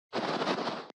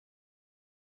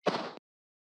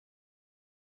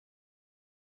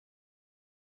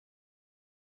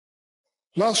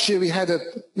Last year we had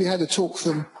a talk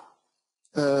from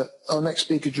our next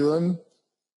speaker, Jerome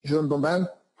Bombin,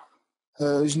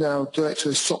 who's now Director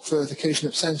of SOC Verification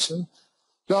at Samsung.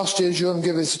 Last year, Jerome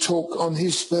gave us a talk on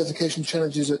his verification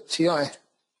challenges at TI,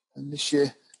 and this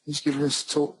year he's given us a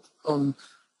talk on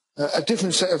a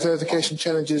different set of verification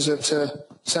challenges at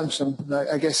Samsung. And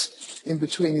I guess in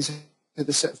between he's had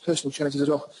a set of personal challenges as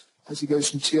well as he goes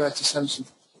from TI to Samsung.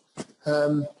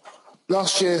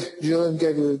 Last year, Jerome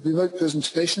gave a remote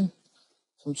presentation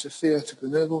from Sofia to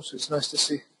Grenoble, so it's nice to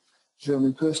see Jerome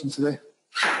in person today.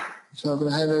 So I'm going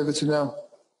to hand over to now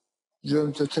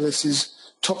Jerome to tell us his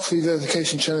top 3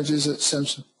 verification challenges at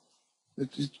Samsung.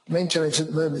 The main challenge at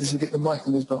the moment is to get the mic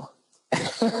on his belt.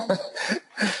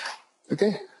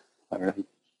 Okay? All right.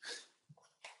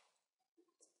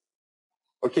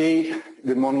 Okay,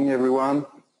 good morning, everyone.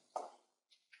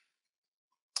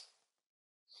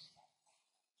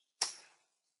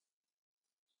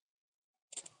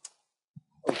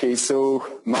 Okay,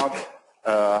 so Mark,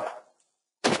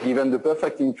 given the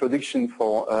perfect introduction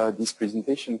for this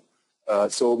presentation,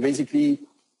 so basically,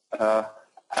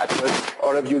 at first,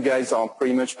 all of you guys are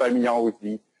pretty much familiar with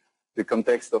the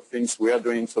context of things we are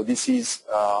doing. So this is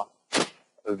a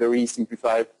very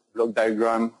simplified block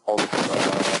diagram of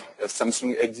a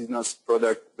Samsung Exynos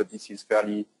product, but this is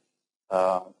fairly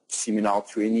similar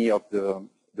to any of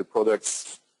the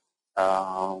products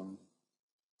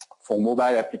for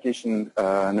mobile application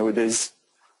nowadays.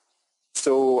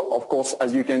 So, of course,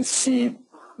 as you can see,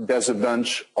 there's a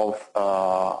bunch of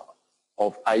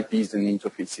IPs and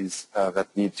interfaces that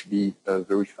need to be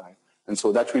verified. And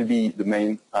so that will be the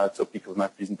main topic of my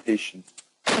presentation.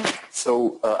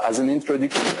 So as an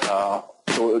introduction,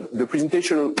 so the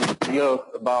presentation will be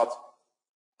about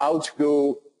how to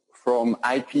go from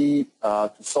IP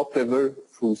to SOC level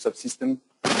through subsystem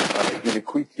in a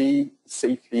quickly,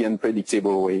 safely, and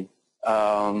predictable way.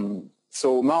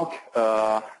 So Mark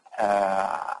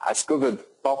has covered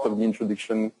part of the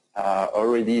introduction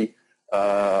already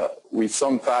with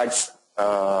some facts.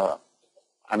 I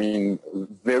mean,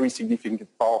 very significant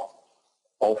part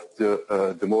of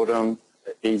the modern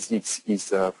ASICs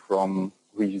is from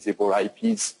reusable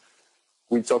IPs.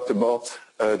 We talked about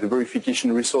the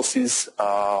verification resources,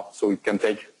 so it can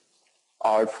take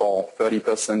half or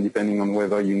 30%, depending on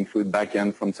whether you include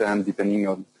backend, front-end, depending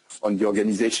on the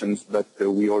organizations. But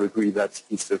we all agree that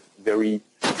it's a very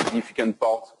significant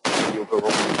part of the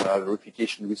overall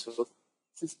verification resources.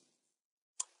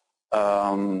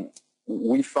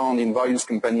 We found in various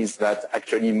companies that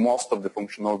actually most of the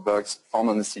functional bugs found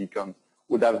on the silicon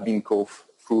would have been caught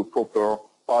through proper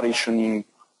partitioning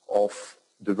of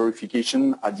the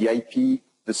verification at the IP,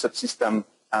 the subsystem,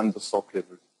 and the SOC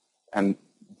level. And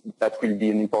that will be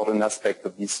an important aspect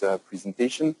of this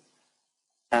presentation.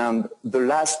 And the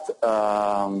last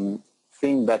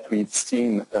thing that we've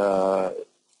seen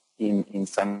in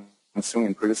Samsung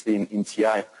and previously in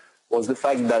TI was the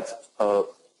fact that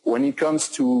when it comes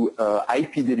to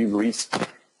IP deliveries,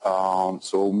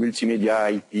 so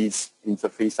multimedia IPs,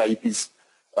 interface IPs,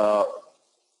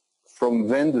 from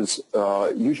vendors,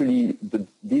 usually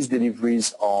these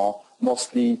deliveries are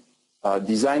mostly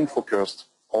design focused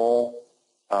or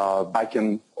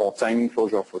backend or timing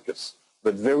closure focused.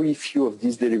 But very few of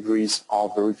these deliveries are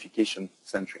verification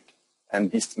centric.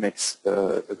 And this makes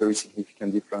a very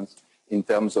significant difference in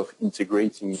terms of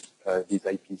integrating these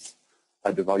IPs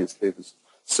at the various levels.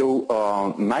 So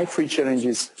my 3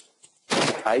 challenges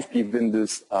IP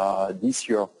vendors this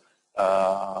year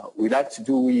will have to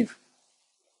do with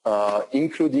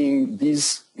including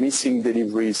these missing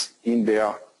deliveries in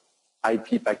their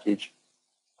IP package.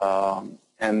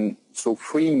 And so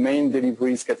 3 main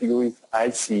deliveries categories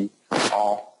I see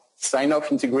are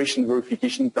sign-off integration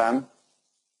verification plan,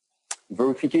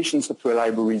 verification software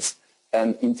libraries,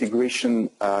 and integration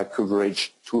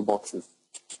coverage toolboxes.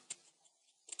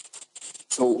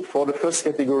 So for the first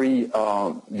category,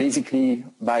 basically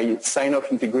by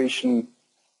sign-off integration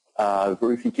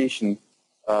verification,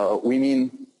 we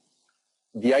mean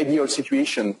the ideal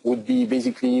situation would be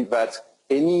basically that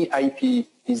any IP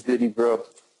is delivered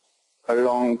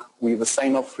along with a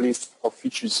sign-off list of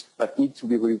features that need to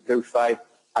be verified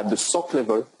at the SOC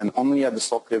level and only at the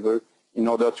SOC level in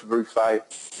order to verify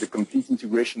the complete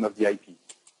integration of the IP.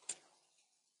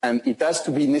 And it has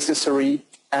to be necessary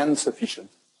and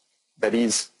sufficient. That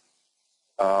is,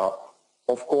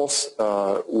 of course,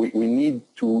 we need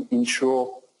to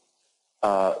ensure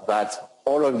that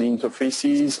all of the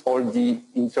interfaces, all the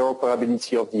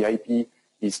interoperability of the IP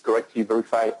is correctly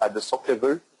verified at the SOC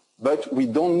level, but we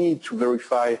don't need to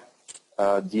verify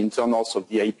the internals of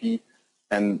the IP,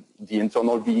 and the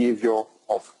internal behavior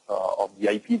of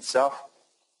the IP itself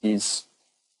is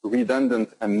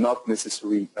redundant and not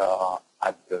necessary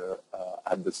at the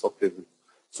SOC level.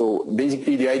 So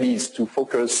basically, the idea is to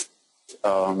focus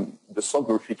the SOC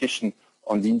verification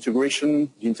on the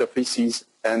integration, the interfaces,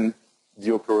 and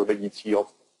the operability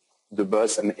of the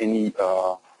bus and any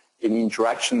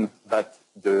interaction that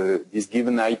this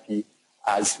given IP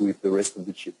has with the rest of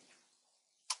the chip.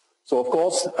 So of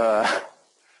course,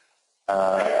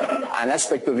 an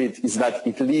aspect of it is that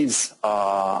it leaves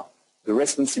the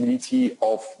responsibility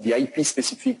of the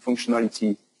IP-specific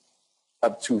functionality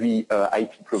up to the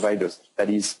IP providers. That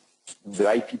is,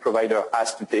 the IP provider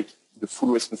has to take the full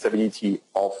responsibility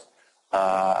of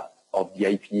the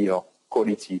IP or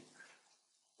quality.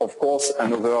 Of course,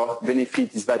 another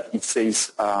benefit is that it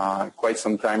saves quite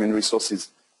some time and resources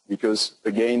because,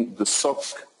 again, the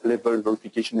SOC level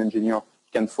verification engineer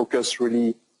can focus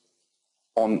really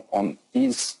on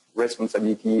his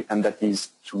responsibility, and that is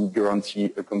to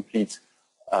guarantee a complete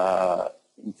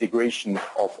integration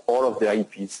of all of the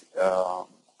IPs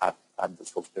at the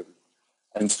SOC level.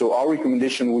 And so our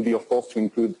recommendation would be, of course, to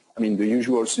include, the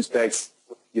usual suspects,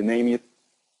 you name it,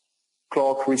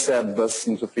 clock, reset, bus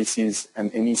interfaces,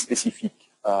 and any specific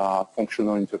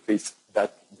functional interface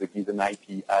that the given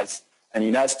IP has. And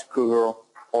it has to cover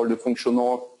all the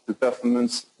functional, the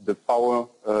performance, the power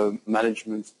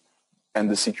management, and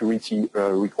the security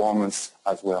requirements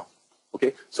as well.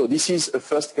 Okay, so this is a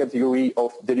first category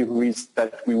of deliveries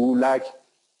that we would like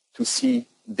to see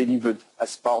delivered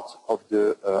as part of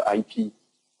the IP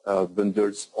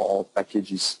bundles or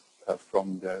packages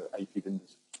from the IP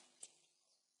vendors.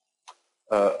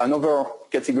 Another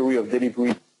category of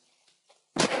delivery,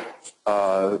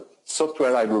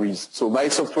 software libraries. So by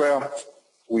software,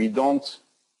 we don't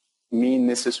mean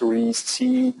necessarily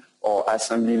C or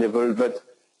assembly level, but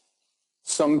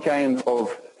some kind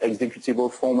of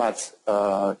executable format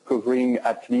covering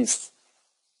at least,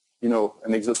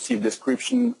 an exhaustive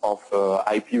description of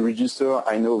IP register.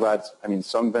 I know that,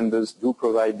 some vendors do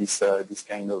provide this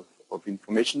kind of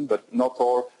information, but not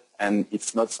all, and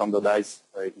it's not standardized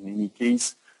in any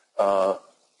case.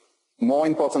 More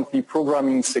importantly,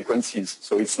 programming sequences.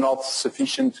 So it's not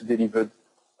sufficient to deliver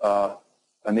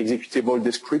an executable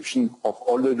description of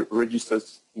all the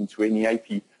registers into any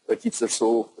IP, but it's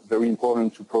also very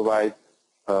important to provide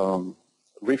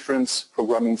reference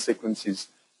programming sequences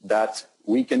that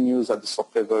we can use at the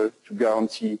SOC level to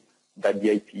guarantee that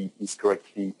the IP is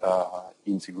correctly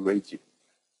integrated.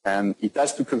 And it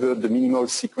has to cover the minimal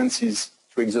sequences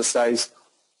to exercise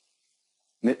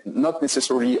not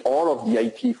necessarily all of the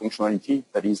IP functionality.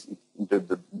 That is,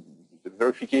 the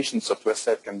verification software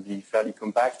set can be fairly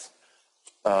compact.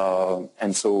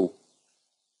 And so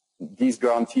this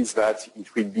guarantees that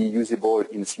it will be usable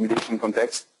in a simulation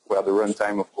context where the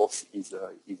runtime, of course, is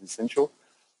essential.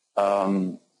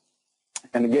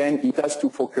 And again, it has to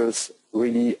focus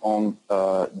really on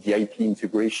the IP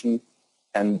integration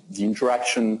and the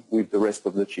interaction with the rest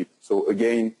of the chip. So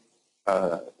again,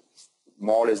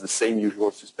 more or less the same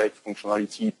usual suspect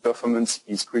functionality. Performance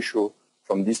is crucial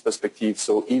from this perspective.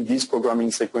 So if this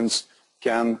programming sequence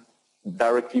can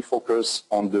directly focus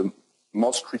on the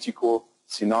most critical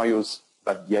scenarios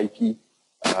that the IP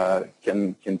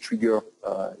can trigger,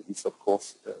 it's of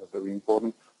course very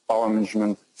important. Power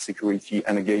management, security,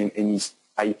 and again, any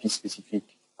IP-specific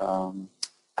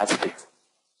aspect.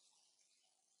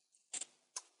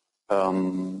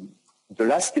 The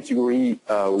last category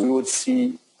we would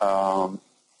see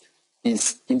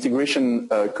is integration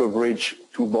coverage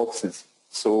toolboxes.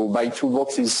 So by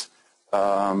toolboxes,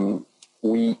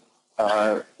 we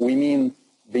mean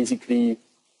basically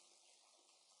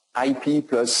IP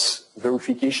plus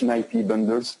verification IP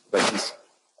bundles. That is,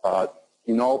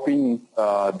 in our opinion,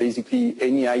 basically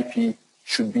any IP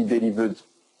should be delivered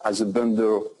as a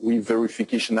bundle with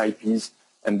verification IPs.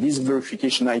 And these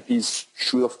verification IPs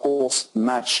should, of course,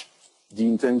 match the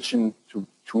intention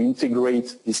to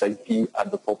integrate this IP at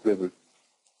the top level.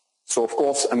 So, of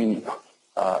course,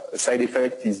 a side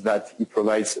effect is that it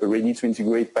provides a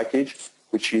ready-to-integrate package,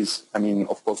 which is,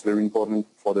 of course, very important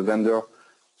for the vendor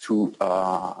to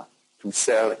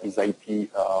sell his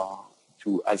IP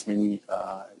to as many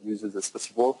users as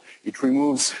possible. It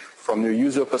removes, from the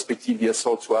user perspective, the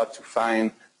assault to have to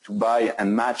find, to buy,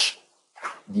 and match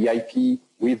the IP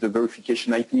with the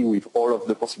verification IP with all of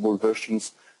the possible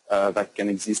versions that can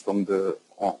exist on the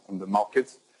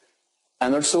market.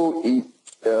 And also,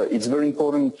 it's very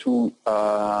important to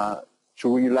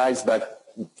realize that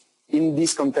in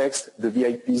this context, the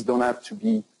VIPs don't have to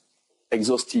be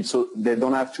exhaustive, so they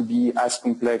don't have to be as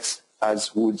complex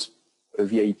as would a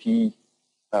VIP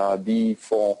be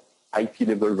for IP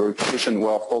level verification,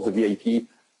 where of course the VIP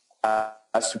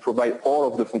has to provide all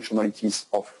of the functionalities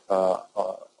of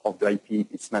the IP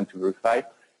it's meant to verify.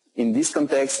 In this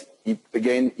context,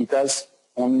 again, it has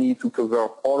only to cover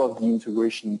all of the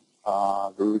integration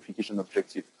verification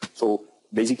objectives. So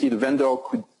basically, the vendor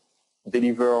could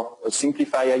deliver a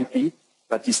simplified IP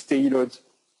that is tailored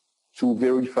to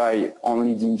verify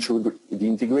only the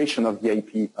integration of the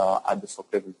IP at the SOC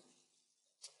level.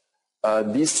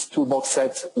 This toolbox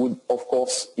set would, of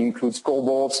course, include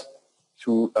scoreboards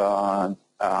to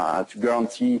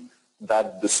guarantee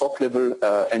that the SOC level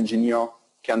engineer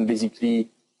can basically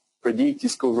predict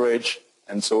his coverage,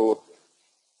 and so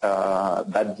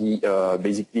that the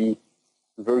basically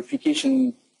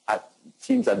verification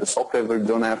teams at the SOC level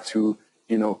don't have to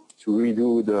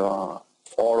redo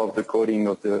all of the coding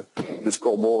of the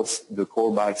scoreboards, the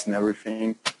callbacks, and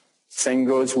everything. Same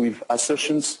goes with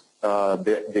assertions.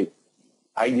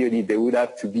 Ideally, they would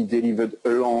have to be delivered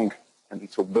along and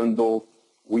so bundled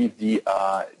with the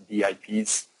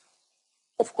IPs.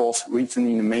 Of course, written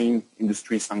in the main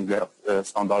industry standard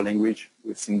language.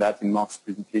 We've seen that in Mark's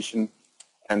presentation,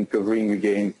 and covering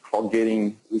again cloud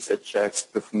gating, reset checks,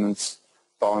 performance,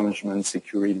 power management,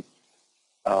 security.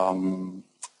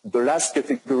 The last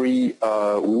category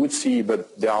we would see,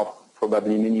 but there are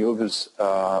probably many others,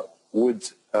 would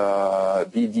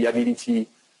be the ability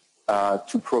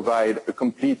to provide a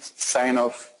complete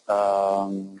sign-off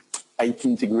IP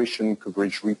integration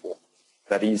coverage report.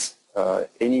 That is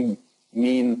any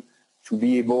mean to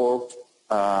be able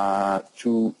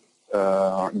to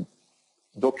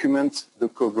document the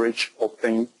coverage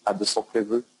obtained at the SOC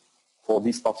level for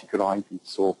this particular IP.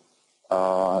 So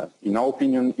in our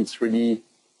opinion, it's really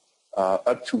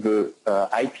up to the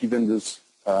IP vendors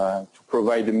to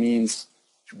provide the means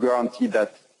to guarantee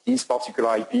that these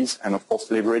particular IPs, and of course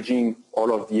leveraging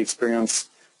all of the experience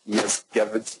he has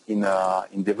gathered in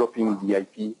developing the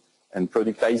IP and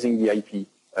productizing the IP,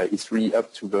 it's really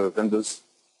up to the vendors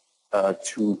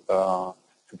to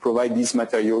provide these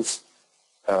materials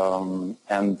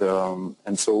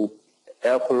and so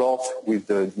help a lot with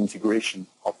the integration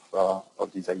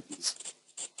of these IPs.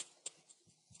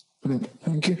 Brilliant.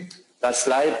 Thank you. Last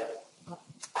slide.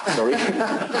 Sorry.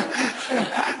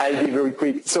 I'll be very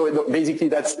quick. So basically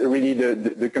that's really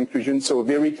the conclusion. So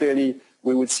very clearly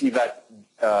we would see that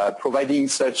providing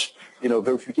such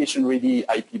verification-ready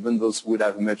IP bundles would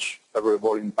have much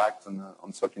favorable impact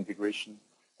on SOC integration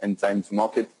and time to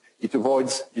market. It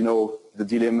avoids the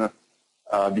dilemma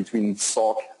between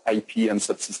SOC, IP, and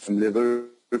subsystem level.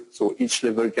 So each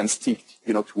level can stick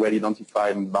to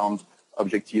well-identified and bound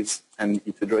objectives, and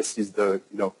it addresses the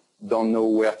don't know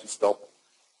where to stop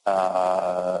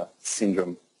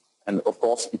syndrome. And of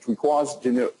course, it requires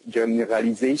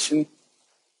generalization,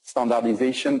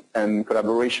 standardization, and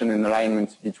collaboration and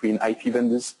alignment between IP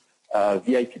vendors,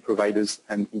 VIP providers,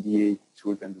 and EDA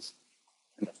tool vendors.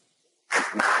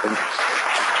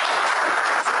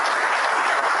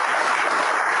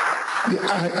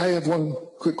 I have one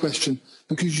quick question.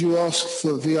 Because you asked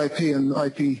for VIP and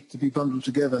IP to be bundled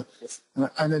together, yes. And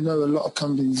I know a lot of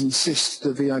companies insist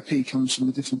that VIP comes from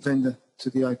a different vendor to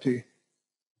the IP.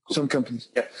 Some companies.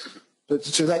 Yeah. But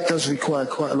so that does require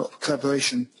quite a lot of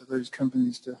collaboration for those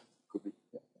companies to. Could be.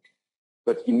 Yeah.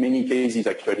 But in many cases,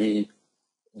 actually,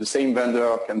 the same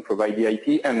vendor can provide the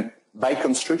IP, and by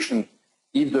construction,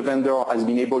 if the vendor has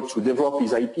been able to develop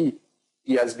his IP,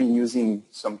 he has been using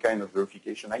some kind of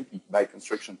verification IP by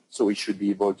construction, so he should be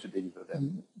able to deliver that.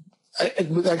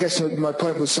 I guess my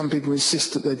point was some people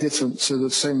insist that they're different, so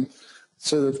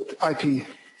the IP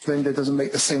vendor doesn't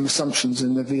make the same assumptions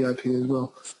in the VIP as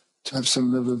well, to have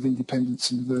some level of independence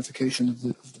in the verification of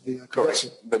the VIP. Correct,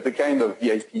 but the kind of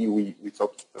VIP we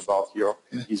talked about here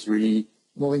is really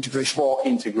more integration. For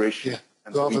integration,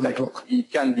 and so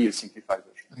it can be a simplified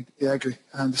version. Yeah, I agree.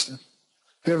 I understand.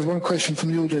 We have one question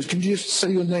from the audience. Can you just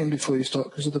say your name before you start,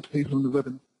 because of the people on the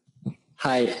webinar?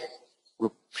 Hi.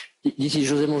 This is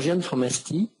José Mongian from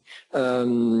ST.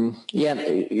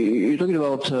 You're talking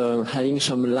about having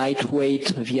some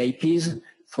lightweight VIPs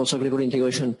for SOC level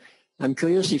integration. I'm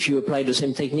curious if you apply the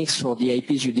same techniques for the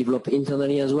IPs you develop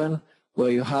internally as well,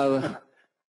 where you have,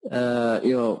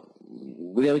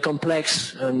 very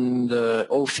complex and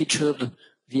all-featured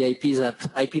VIPs at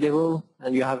IP level,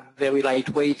 and you have very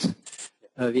lightweight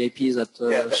VIPs at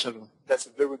SOC. That's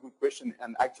a very good question,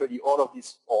 and actually all of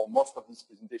this, or most of this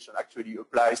presentation actually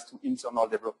applies to internal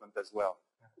development as well,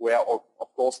 where of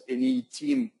course any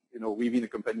team within a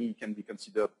company can be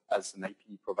considered as an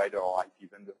IP provider or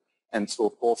IP vendor. And so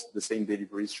of course the same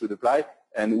deliveries should apply.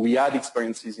 And we had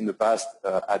experiences in the past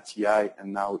at TI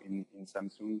and now in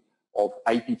Samsung of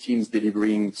IP teams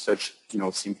delivering such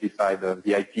simplified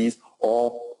VIPs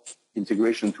or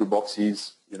integration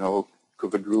toolboxes,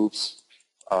 cover groups,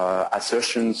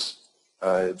 assertions,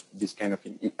 this kind of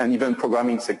thing, and even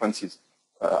programming sequences.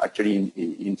 Actually,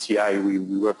 in TI, we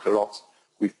work a lot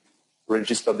with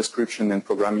register description and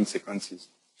programming sequences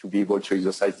to be able to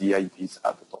exercise the IPs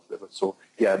at the top level. So,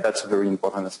 yeah, that's a very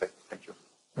important aspect. Thank you.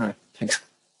 All right, thanks.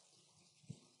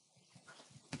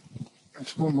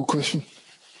 There's one more question.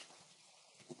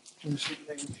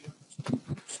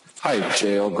 Hi,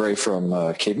 J.L. Gray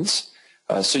from Cadence.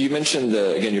 So you mentioned,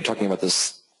 again, you're talking about the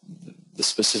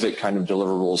specific kind of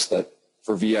deliverables that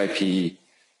for VIP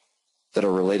that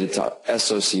are related to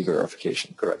SOC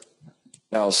verification. Correct.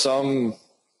 Now, some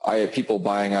people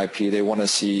buying IP, they want to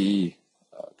see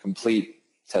complete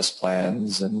test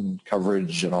plans and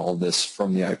coverage and all of this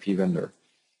from the IP vendor.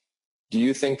 Do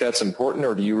you think that's important,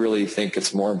 or do you really think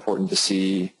it's more important to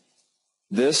see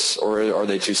this, or are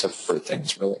they two separate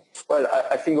things, really? Well,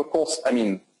 I think, of course,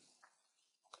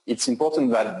 it's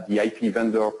important that the IP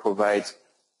vendor provides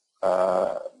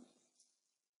a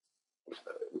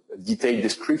detailed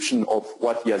description of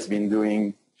what he has been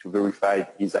doing to verify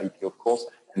his IP, of course,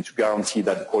 and to guarantee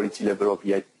that the quality level of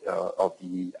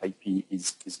the IP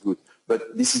is good.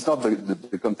 But this is not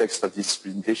the context of this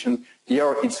presentation.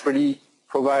 Here, it's really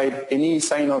provide any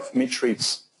sign-off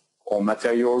metrics or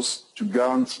materials to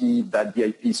guarantee that the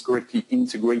IP is correctly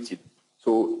integrated.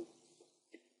 So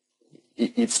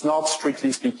it's not,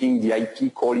 strictly speaking, the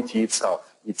IP quality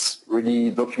itself. It's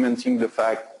really documenting the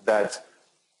fact that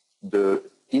the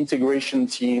integration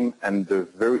team and the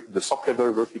SOC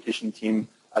level verification team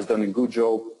has done a good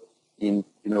job in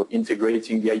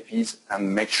integrating the IPs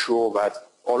and make sure that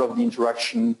all of the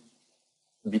interaction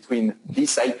between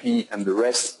this IP and the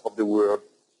rest of the world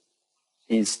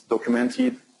is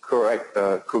documented,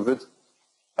 covered,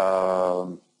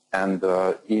 and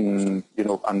in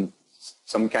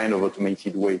some kind of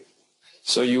automated way.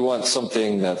 So you want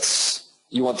something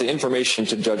you want the information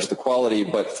to judge the quality,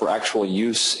 but for actual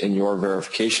use in your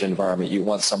verification environment, you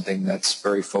want something that's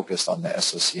very focused on the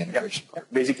SOC integration. Yeah.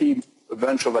 Basically, a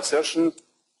bunch of assertions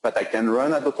that I can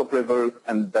run at the top level,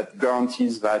 and that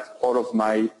guarantees that all of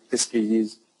my test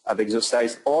cases have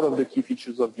exercised all of the key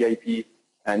features of the IP,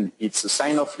 and it's a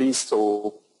sign-off list,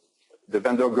 so the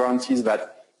vendor guarantees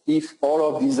that if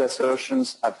all of these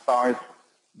assertions have fired,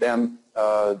 then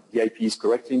the IP is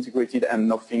correctly integrated and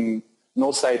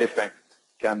no side effect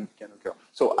can occur.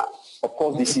 So, of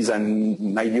course, this is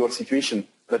an ideal situation,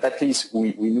 but at least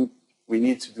we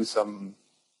need to do some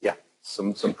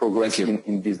progress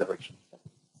in this direction.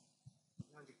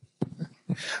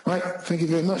 Right, thank you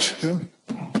very much, Jerome.